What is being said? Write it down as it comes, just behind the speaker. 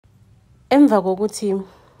Emva kokuthi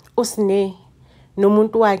uSne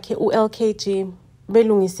nomuntu wakhe uLKG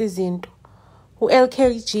belungisa izinto,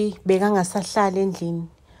 uLKG bekangasahlala endlini.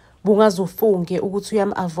 Bungazofunge ukuthi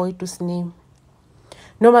uyam-avoid uSne.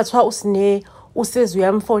 Noma thiwa uSne useze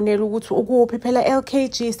uyamfonela ukuthi ukuphi phela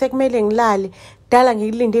LKG sekumele ngilale, dala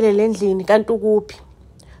ngikulindile lendlini kanti ukuphi.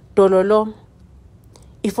 Dololo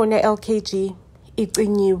ifone LKG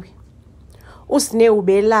icinyiwe. uSne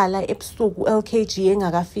ubelala ebusuku LKG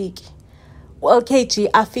engakafiki. uLKG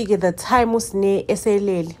afike the time uSne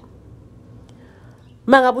eselele.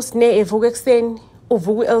 Mangabe uSne evuka ekseni,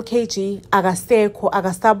 uvuka uLKG akasekho,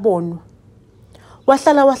 akasabonwa.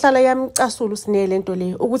 Wahlala yamcasula uSne lento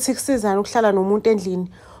le ukuthi kusizana ukuhlala nomuntu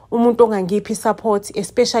endlini, umuntu ongangiphi support,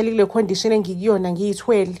 especially kule condition engikuyona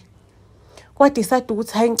ngiyithwele. Kwadecide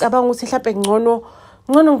ukuthi hayi ngicabanga ukuthi mhlawumbe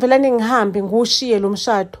ngcono ngivelane ngihambe ngiwushiye lo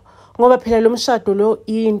mshado, ngoba phela lo mshado lo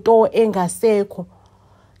into engasekho.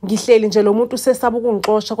 Ngihleli nje lo muntu sesaba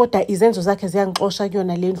ukungixoxa, kodwa izenzo zakhe ziyangixoxa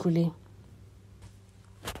kuyona lendlu le.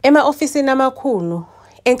 Ema-ofisini amakhulu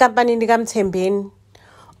enkampanini kaMthembeni,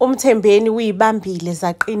 uMthembeni uyibambile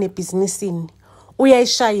zaqine ebhizinisini,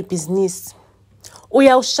 uyayishaya ibhizinisi,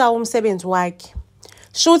 uyawushaya umsebenzi wakhe.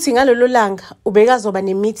 Shuthi ngalolo langa ubekazoba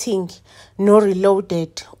ne-meeting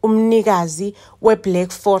no-Reloaded, umnikazi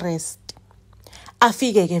we-Black Forest.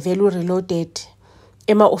 Afike-ke vele u-Reloaded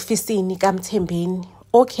ema-ofisini kaMthembeni.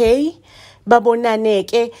 Okay,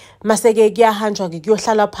 babonane-ke maseke kuyahanjwa-ke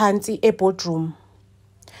kuyohlala phansi e-boardroom.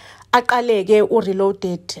 Aqaleke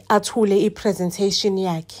u-Reloaded athule i-presentation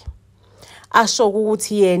yakhe. Asho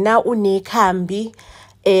ukuthi yena unekhambi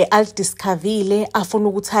alidiscoverile afuna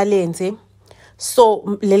ukuthi alenze.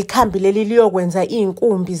 So leli khambi leli liyokwenza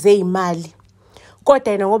inkumbi zezimali.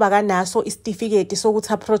 Kodwa yena ngoba kanaso isitifiketi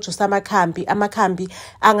sokuthi aproduce amakhambi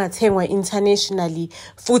angathengwa internationally,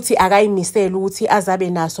 futhi akayimisela ukuthi azabe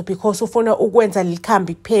naso because ufuna ukwenza leli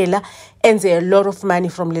khambi kuphela, enze a lot of money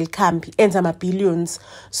from leli khambi, enza ama-billions.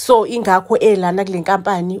 So ingakho elana kule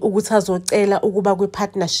nkampani ukuthi azocela ukuba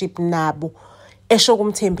kwi-partnership nabo. Esho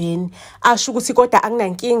kuMthembeni asho ukuthi kodwa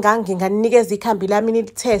anginankinga, nginganikeza ikhambi lami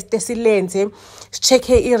niliteste silenze,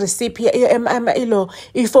 sicheke i-recipe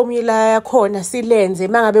i-formula yakhona silenze.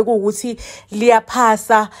 Mangabe kuwukuthi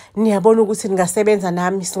liyaphasa, niyabona ukuthi ningasebenza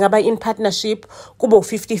nami, singaba in partnership, kube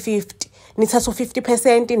u-50-50, nithatha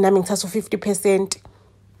u-50% nami ngithatha u-50%.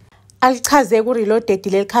 Alichaze ku-Reloaded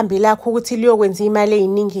leli khambi lakho ukuthi liyokwenza imali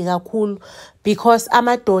eyiningi kakhulu because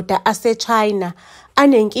amadoda ase-China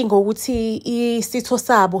anenkinga ukuthi isitho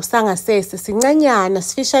sabo sangasese sincanyana,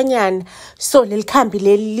 sifishanyana. So leli khambi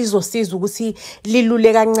leli lizosiza ukuthi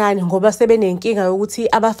lilule kancane, ngoba sebenenkinga yokuthi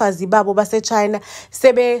abafazi babo base-China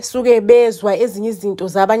sebesuke bezwa ezinye izinto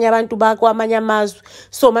zabanye abantu bakwamanye amazwe.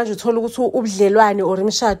 So manje uthola ukuthi ubudlelwane or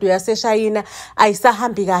imishado yase-China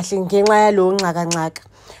ayisahambi kahle ngenxa yalowo nxaka.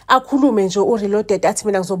 Akhulume nje u-Reloaded athi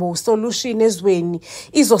mina ngizoba usolution ezweni,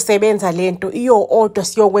 izosebenza lento, iyo odwa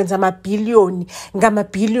siyokwenza amabhiliyoni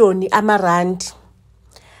ngamabhiliyoni amarandi.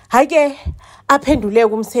 Hake aphendule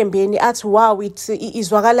kuMthembeni athi wow,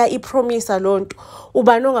 izwakala ipromisa lonto,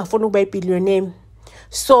 ubani ongafuna ukuba ibillionaire.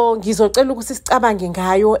 So ngizocela ukuthi sicabange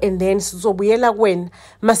ngayo and then sizobuyela kuwena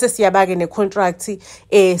mase siyabake necontract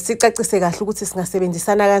sicacise kahle ukuthi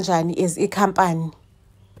singasebenzisana kanjani as ikhampani.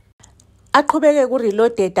 Aqhubeke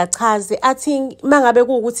ku-Reloaded achaze athi mangabe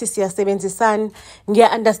kuwukuthi siyasebenzisana,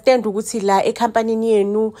 ngiya-understand ukuthi la ekhampanini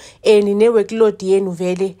yenu nine-workload yenu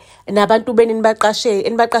vele nabantu beni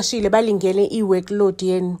enibaqashile balingele i-workload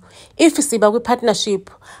yenu. If siba kwi-partnership,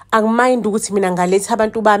 angimind ukuthi mina ngaletha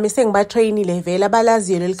abantu bami sengibatrainile vele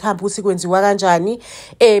abalaziyo leli khambi ukuthi kwenziwa kanjani,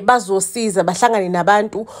 bazosiza bahlangane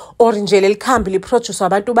nabantu or nje leli khambi liproduce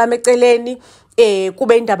abantu bami eceleni.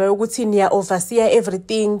 Kube indaba yokuthi niya oversee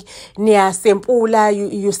everything, niya sampula,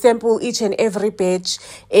 you sample each and every batch,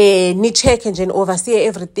 ni check nje and oversee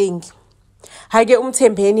everything. Hake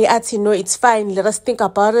uMthembeni athi no, it's fine, let us think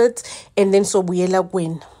about it and then sobuyela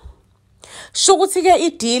kuwena. Shukuthi ke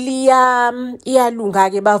ideal iyalunga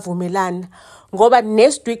ke bavumelana, ngoba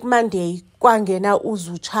next week Monday kwangena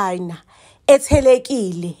uZuchina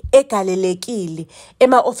ethelekile, egalelekile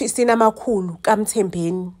ema-ofisini amakhulu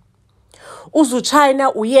kaMthembeni.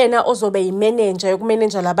 uZuchina uyena ozobe yimanager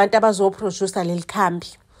yokumanager labantu abazoproducer leli khambi.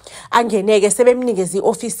 Angeneke sebemnikeza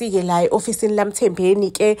i-ofisi-ke la e-ofisini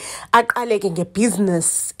laMthembeni-ke aqaleke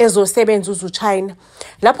ngebusiness ezosebenza uZuchina.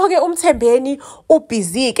 Lapho-ke uMthembeni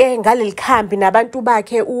ubhizi-ke ngaleli khambi nabantu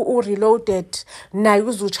bakhe u-Reloaded naye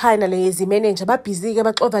uZuchina lezi manager babhizi-ke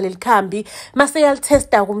baxova leli khambi mase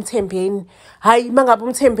yalitesta kuMthembeni. Hayi mangabe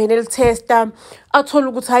uMthembeni elitesta athola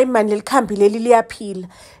ukuthi hayi mani leli khambi leli liyaphila,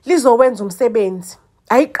 lizowenza umsebenzi.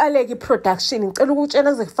 ayiqaleke i-production. Ngicela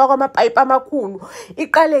ukutshela kuze kufakwa amapayipi amakhulu.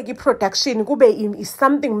 Iqaleke i-production kube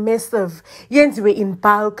something massive. Yenziwe in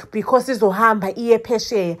bulk because izohamba iye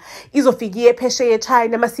phesheya. Izofika iye phesheya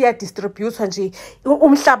eChina masiya distribute nje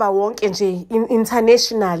umhlaba wonke nje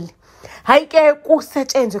international. Hayi ke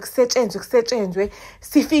kusetshenzwe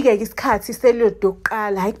sifike ke isikhathi selodi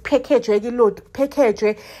yokuqala. Hayi kupackage ke ilodi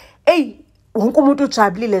kupackage wonke umuntu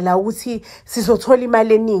ujabulile la ukuthi sizothola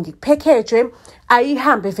imali eningi. Kupackage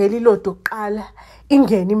ayihambe vele ilodi yokuqala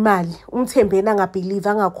ingena imali. UMthembeni angabelieve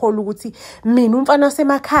angakholwa ukuthi mina umfana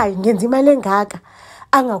wasemakhaya ngenza imali engaka.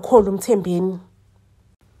 Angakholwa uMthembeni.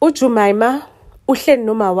 uJumaima uhleli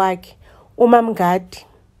noma wakhe uMamngadi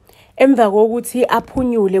emva kokuthi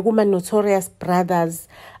aphunyule kuma Notorious Brothers.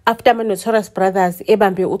 After ama Notorious Brothers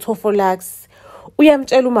ebambe uThofolax,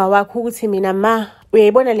 uyamtshela uma wakhe ukuthi mina ma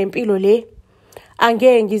uyayibona lempilo le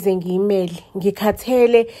angeke ngize ngiyimele,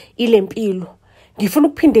 ngikhathele ilempilo, ngifuna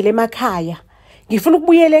ukuphindela emakhaya, ngifuna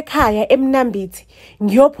ukubuyela ekhaya eMnambithi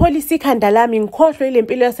ngiyopholisa ikhanda lami ngikhohlwe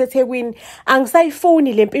ilempilo yaseThekwini,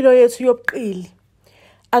 angisayifuni lempilo yethu yobuqili.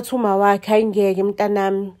 Athuma wakhe ayingeke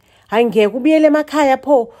mntanami, angeke ubuyele emakhaya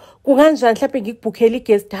pho kunganjani mhlawumbe ngikubhukhela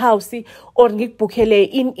i-guest house or ngikubhukhele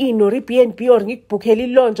in or i-B&B or ngikubhukhela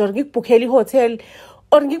i-lounge or ngikubhukhela i-hotel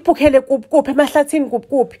or ngikubhukhele kuphi emahlathini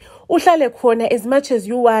kuphi uhlale khona as much as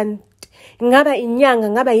you want. Ngaba inyanga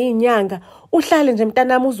ngaba yinyanga uhlale nje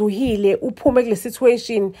mntanami uzuhile uphume kule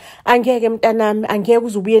situation. Angeke mntanami, angeke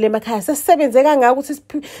uzubuyele emakhaya, sesisebenze kangaka ukuthi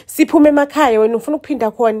siphume emakhaya wena ufuna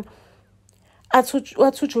ukuphinda khona.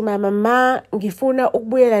 UJumaima ma ngifuna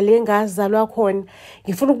ukubuyela le ngazalwa khona,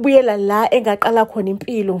 ngifuna ukubuyela la engaqala khona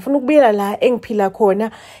impilo, ngifuna ukubuyela la engiphila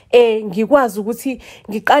khona ngikwazi ukuthi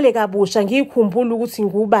ngiqale kabusha ngikhumbule ukuthi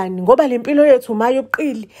ngubani, ngoba lempilo yethu ma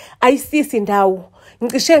yobuqili ayisisi ndawo.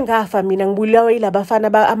 Ngicishe ngafa mina ngibulawa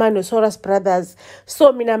yilabafana ama Notorious Brothers.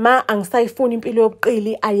 So mina ma angisayifuni impilo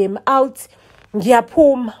yobuqili, I am out,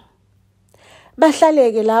 ngiyaphuma.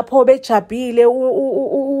 Bahlaleke lapho bejabile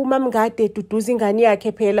uMamngadi eduduza ingane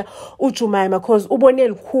yakhe phela uJumaima because ubone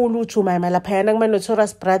likhulu uJumaima lapha yana kuma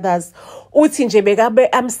Notorious Brothers. Uthi nje bekabe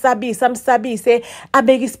amsabise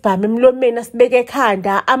abeke isibhamu emlomeni asibeke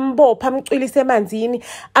ekhanda ambopha amcwilise emanzini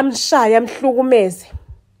amshaya amhlukumeze.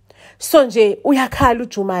 So nje uyakhala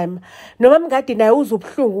uJumaima. NoMamngadi naye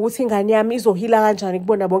uzubhlungu ukuthi ingane yami izohila kanjani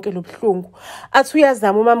kubona bonke lobuhlungu. Athi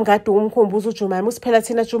uyazama uMamngadi umkhumbuza uJumaima usiphela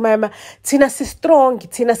thina Jumaima thina si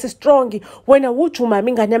strong wena uJumaima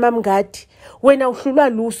ingane yaMamngadi. Wena uhlulwa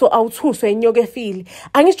luso awuthuswe inyoka efile.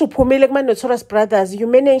 Angisho uphumile kuma Notorious Brothers, you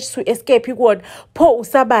managed to escape ikwona pho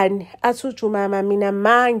usabani. Athi uJumaima mina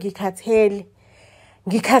ma ngikhathele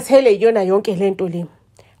iyona yonke lento le,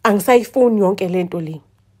 angisayifuni yonke lento le.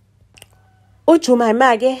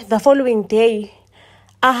 uJumaima ke the following day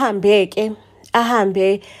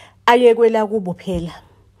ahambe ayekwela kubo phela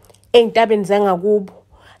eintabeni zangakubo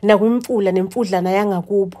nakwimfula nemfudlana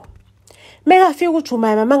yangakubo. Megafika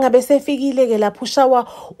uJumaima mangabe sefikile ke lapho ushawa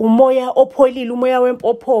umoya opholile, umoya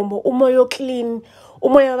wempophomo, umoya oclean,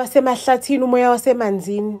 umoya wasemahlathini, umoya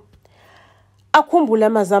wasemanzini. Akhumbula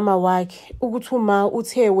amazama wakhe ukuthi uma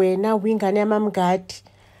uthe wena uyingane yaMamngadi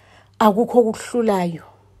akukho ukuhlulayo.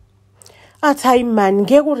 Athi hayi man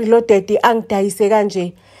ngeke ureloaded angidayise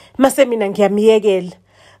kanje mase mina ngiyamiyekela,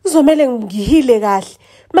 kuzomela ngihile kahle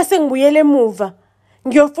mase ngibuyele emuva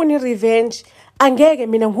ngiyofuna irevenge. Angeke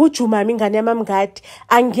mina nguJumaima ingane yaMamngadi,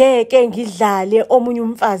 angeke ngidlale omunye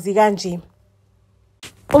umfazi kanje.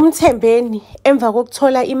 UMthembeni emva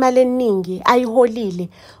kokuthola imali eningi ayiholile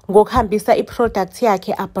ngokuhambisa iproduct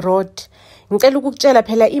yakhe abroad, ngicela ukukutshela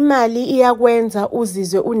phela imali iyakwenza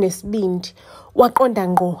uzizwe unesibindi. Waqonda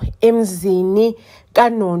ngqo emzini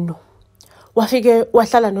kaNono, wafike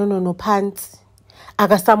wahlala noNono phansi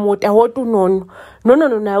akasamota wodwa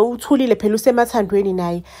uNono naye uthulile phela usemathandweni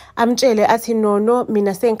naye amtshele athi Nono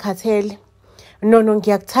mina sengikhathele, Nono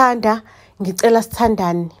ngiyakuthanda, ngicela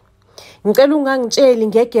sithandane, ngicela ungangitsheli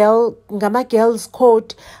ngama girls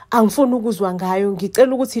code, angifuni ukuzwa ngayo,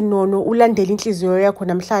 ngicela ukuthi Nono ulandele inhliziyo yakho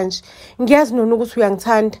namhlanje. Ngiyazi Nono ukuthi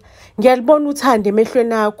uyangithanda, ngiyalibona uthande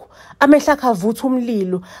emehlweni akho, amehla akho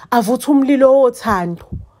avutha umlilo wothando.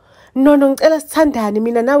 Nono ngicela sithandane,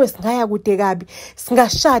 mina nawe singaya kude kabi,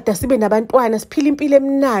 singashada sibe nabantwana siphila impilo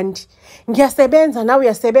emnandi. Ngiyasebenza nawe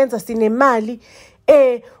uyasebenza, sinemali.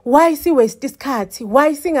 Why si waste isikhathi?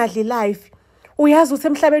 Why singadli life? Uyazi ukuthi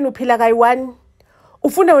emhlabeni uphila kayi-1.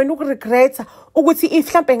 Ufuna wena ukuregreta ukuthi if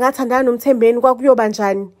mhlambe ngathandana noMthembeni kwakuyoba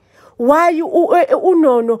njani? Why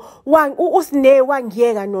uNono usine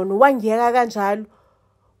wangiyeka Nono, wangiyeka kanjalo?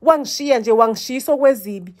 Wangishiya nje, wangishisa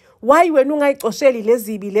okwezibi. Why wena ungayicosheli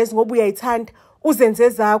lezibi lezi ngoba uyayithanda uzenze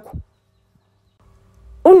zakho?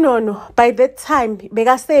 uNono by that time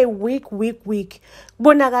bekase weak.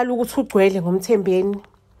 Kubonakala ukuthi ugcwele ngoMthembeni.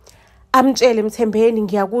 Amtshele Mthembeni,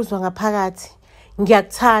 ngiyakuzwa ngaphakathi,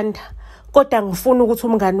 ngiyakuthanda, kodwa ngifuna ukuthi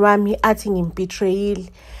umngani wami athi ngimbetrayile.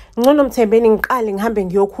 Ngcono Mthembeni ngiqale ngihambe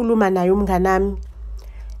ngiyokhuluma naye umngani wami.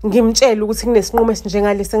 Ngimtshela ukuthi kunesinqumo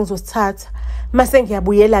esinjengalesi engizosithatha. Mase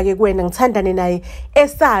ngiyabuyela ke kuwena ngithandane naye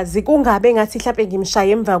esazi kungabe ngathi mhlawumbe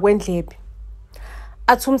ngimshaye emva kwendlebe.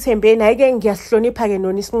 Athi uMthembeni, ayike ngiyasihlonipha ke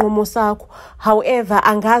nona isinqumo sakho. However,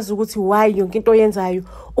 angazi ukuthi why yonke into oyenzayo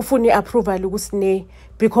ufuna iapproval kuSine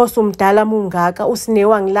because umdala mungaka uSine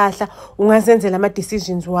wangilahla ungazenzela ama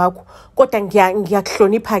decisions wakho. Kodwa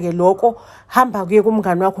ngiyakuhlonipha ke lokho, hamba kuye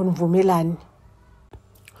kumngani wakho nivumelane.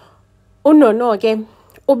 uNono ke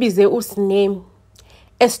ubize uSine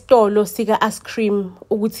esitolo sika ice cream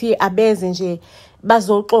ukuthi abeze nje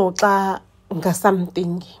bazoxoxa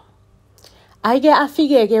ngaSomething. Ayike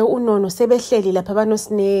afike ke uNono sebehleli lapha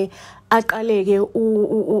banoSine, aqaleke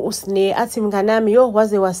uSine athi mnganami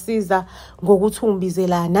waze wasiza ngokuthi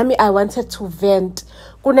ungibizela nami I wanted to vent.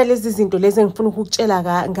 Kunalezi zinto lezi engifuna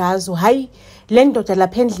ukukutshela ngazo. Hayi le ndoda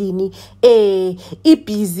lapha endlini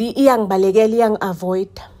ibusy iyangibalekela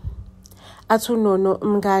iyangiavoid. Athi uNono,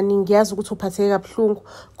 mngani ngiyazi ukuthi uphatheke kabuhlungu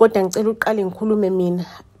kodwa ngicela uqale ngikhulume mina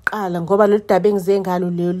qala ngoba lo daba engize ngalo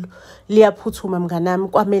lelo liyaphuthuma mnganami,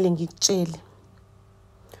 kwamele ngikutshele.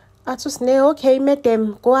 Athi uSine, okay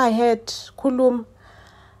madam, go ahead, khuluma.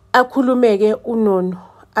 Akhulumeke uNono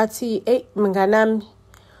athi mnganami,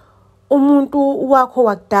 umuntu wakho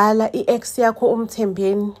wakudala i-ex yakho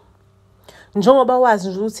uMthembeni, njengoba wazi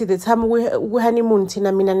nje ukuthi the time ku-honeymoon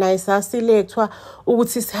thina mina naye sasilethwa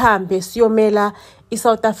ukuthi sihambe siyomela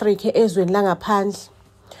iSouth Africa ezweni langaphandle.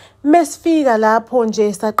 Mesifika lapho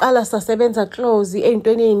nje saqala sasebenza close,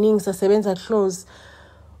 ey'ntweni ey'ningi sasebenza close.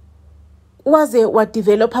 Waze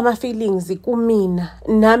wadevelop ama-feelings kumina,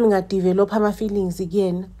 nami ngadevelop ama-feelings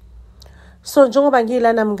kuyena. So njengoba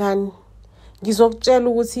ngiyilana mngani, ngizokutshela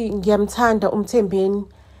ukuthi ngiyamthanda uMthembeni.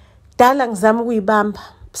 Dala ngizama ukuyibamba.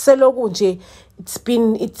 Seloku nje it's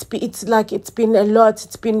been a lot.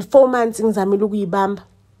 It's been 4 months ngizamile ukuyibamba.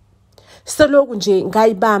 Seloku nje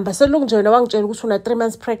ngayibamba. Seloku nje wena wangitshela ukuthi una 3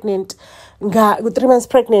 months pregnant. 3 months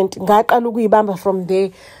pregnant ngaqala ukuyibamba from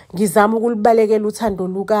there. Ngizama ukulibalekela uthando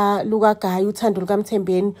luka Gayi, uthando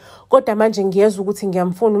lukaMthembeni. Kodwa manje ngiyeza ukuthi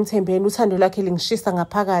ngiyamfuna uMthembeni, uthando lakhe lingishisa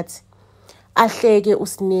ngaphakathi. Ahleke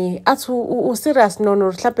uSine athi userious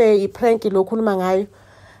Nono, mhlawumbe iprank lo khuluma ngayo.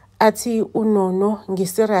 Athi uNono,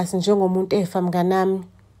 ngiserious njengomuntu efa mnganami.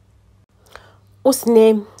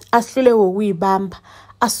 uSine asihlule ukuyibamba,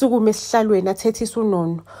 asukume esihlalweni athethisa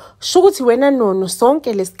uNono. Shukuthi wena Nono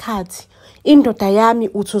sonke lesikhathi indoda yami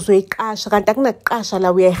uthi uzoyiqasha kanti akunakuqasha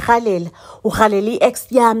la uyayihalela, uhalela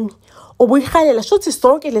i-ex yami. Ubuyihalela shuthi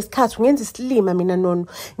sonke lesikhathi ungenza isilima mina Nono.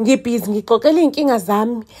 Ngibhizi ngixoxela inkinga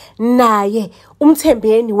zami naye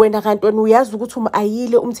uMthembeni, wena kanti wena uyazi ukuthi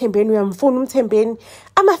ayile uMthembeni, uyamfuna uMthembeni.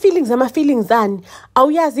 Ama-feelings ani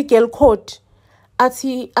awuyazi i-girl code.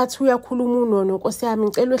 Athi uyakhuluma uNono, Nkosi yami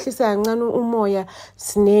ngicela wehlise kancane umoya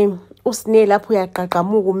uSine lapho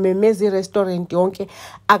uyaqaqamuka umemeza i-restaurant yonke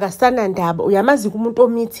akasana ndaba. Uyamazi umuntu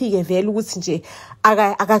omithike vele ukuthi nje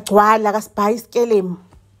akagcwala akasibhayi isikelemu.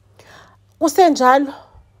 Kusenjalo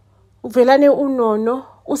uvelane uNono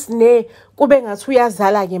uSine kube ngathi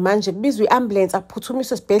uyazala ke manje kubizwa iambulance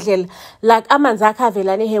aphuthumiswe esibhedlela, like amanzi akhe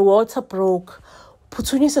avelane water broke.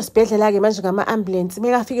 Phuthunyiswa esibhedlela ke manje ngama-ambulance.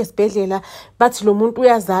 Mekafika esibhedlela bathi lo muntu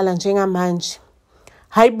uyazala njengamanje.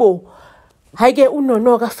 Hayibo, hayike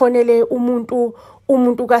uNono kafonele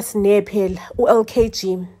umuntu kaSine phela,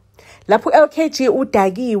 uLKG. Lapho uLKG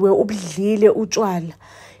udakiwe, ubudlile utshwala.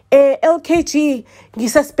 LKG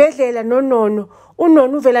ngisasibhedlela noNono.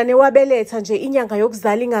 uNono uvelane wabeletha nje inyanga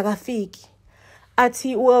yokuzala ingakafiki.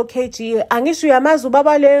 Athi uLKG, angisho uyamazi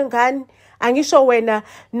ubaba leyo ngane, angisho wena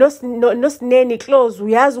noSineni close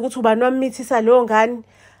uyazi ukuthi ubani wamithisa leyo ngane.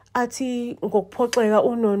 Athi ngokuphoxeka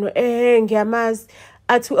uNono, ngiyamazi.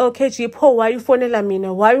 Athi uLKG, pho why ufonela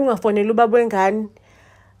mina, why ungafonela ubaba wengane?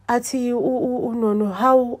 Athi uNono,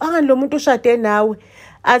 hawu angani lo muntu ushade nawe?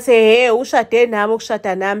 Athi ushade nami,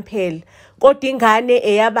 ukushada nami phela. Kodwa ingane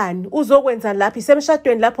eyabani? Uzokwenza lapha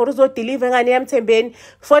isemshadweni lapho uzodeliver ingane yaMthembeni.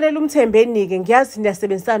 Fonela uMthembeni ke, ngiyazi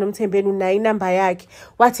niyasebenzisana noMthembeni, unayo inamba yakhe.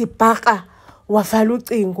 Wathi bhaqa wavala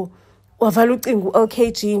ucingo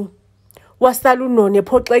uLKG. Wasala uNono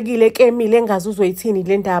ephoxekile ekemile engazi uzoyithini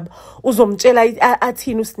le ndaba. Uzomtshela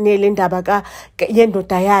athini uSine le ndaba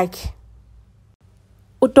yendoda yakhe.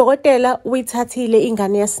 Udokotela uyithathile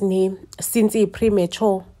ingane yaSine since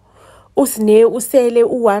premature. uSine usele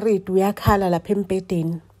uworried, uyakhala lapha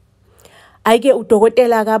embedeni. Ayike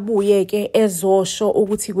udokotela akabuye-ke ezosho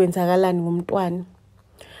ukuthi kwenzakalani ngomntwana.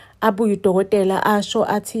 Abuye udokotela asho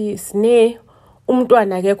athi, Sine,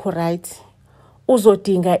 umntwana akekho right.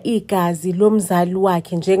 Uzodinga igazi lomzali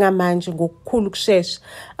wakhe njengamanje ngokukhulu ukushesha.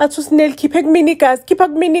 Athi uSine likhiphe kumina igazi, khipha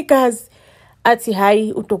kumina igazi. Athi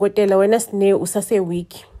hayi udokotela wena Sine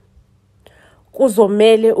usase-weak.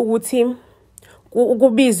 Kuzomele ukuthi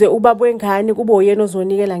kubize ubaba wengane kube uyena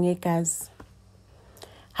ozonikela ngegazi.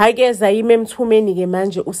 Hayi-ke zayime emthumeni-ke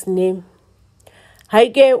manje uSine.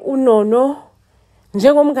 Hayi-ke uNono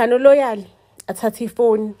njengomngane oloyali athatha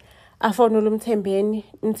ifoni afonele uMthembeni.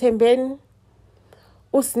 Mthembeni,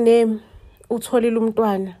 uSine utholile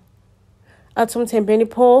umntwana. Athi uMthembeni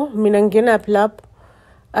pho mina ngingenaphi lapho.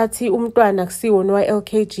 Athi umntwana akusiwo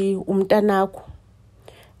no-LKG umntanakho.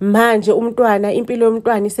 Manje umntwana impilo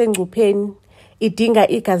yomntwana isengcupheni idinga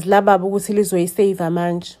igazi lababa ukuthi lizoyisave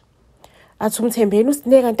manje. Athi uMthembeni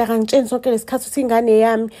uSine kanti akangitsheni sonke lesikhathi ukuthi ingane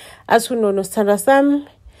yami. Athi uNono sithandwa sami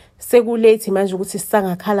sekulate manje ukuthi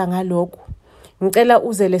sisangakhala ngalokho. Ngicela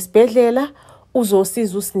uze lesibhedlela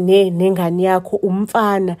uzosiza uSine nengane yakho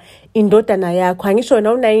umfana indodana yakho. Angisho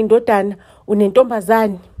wena unayo indodana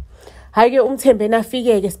unentombazane. Hayi-ke uMthembeni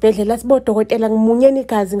afike-ke esibhedlela athi bodokotela ngimunyeni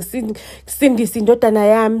igazi ngisindise indodana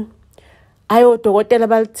yami. Hayi odokotela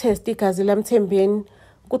balitest igazi laMthembeni.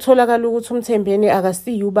 Kutholakala ukuthi uMthembeni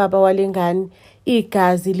akasiyo ubaba walengane.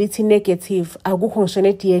 Igazi lithi negative, akukho ngisho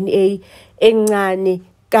ne-DNA encane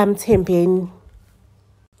kaMthembeni.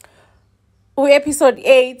 Episode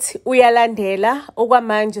 8 uyalandela.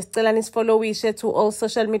 Okwamanje sicela nisifollowishe to all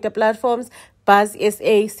social media platforms. Buzz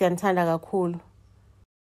SA siyanithanda kakhulu.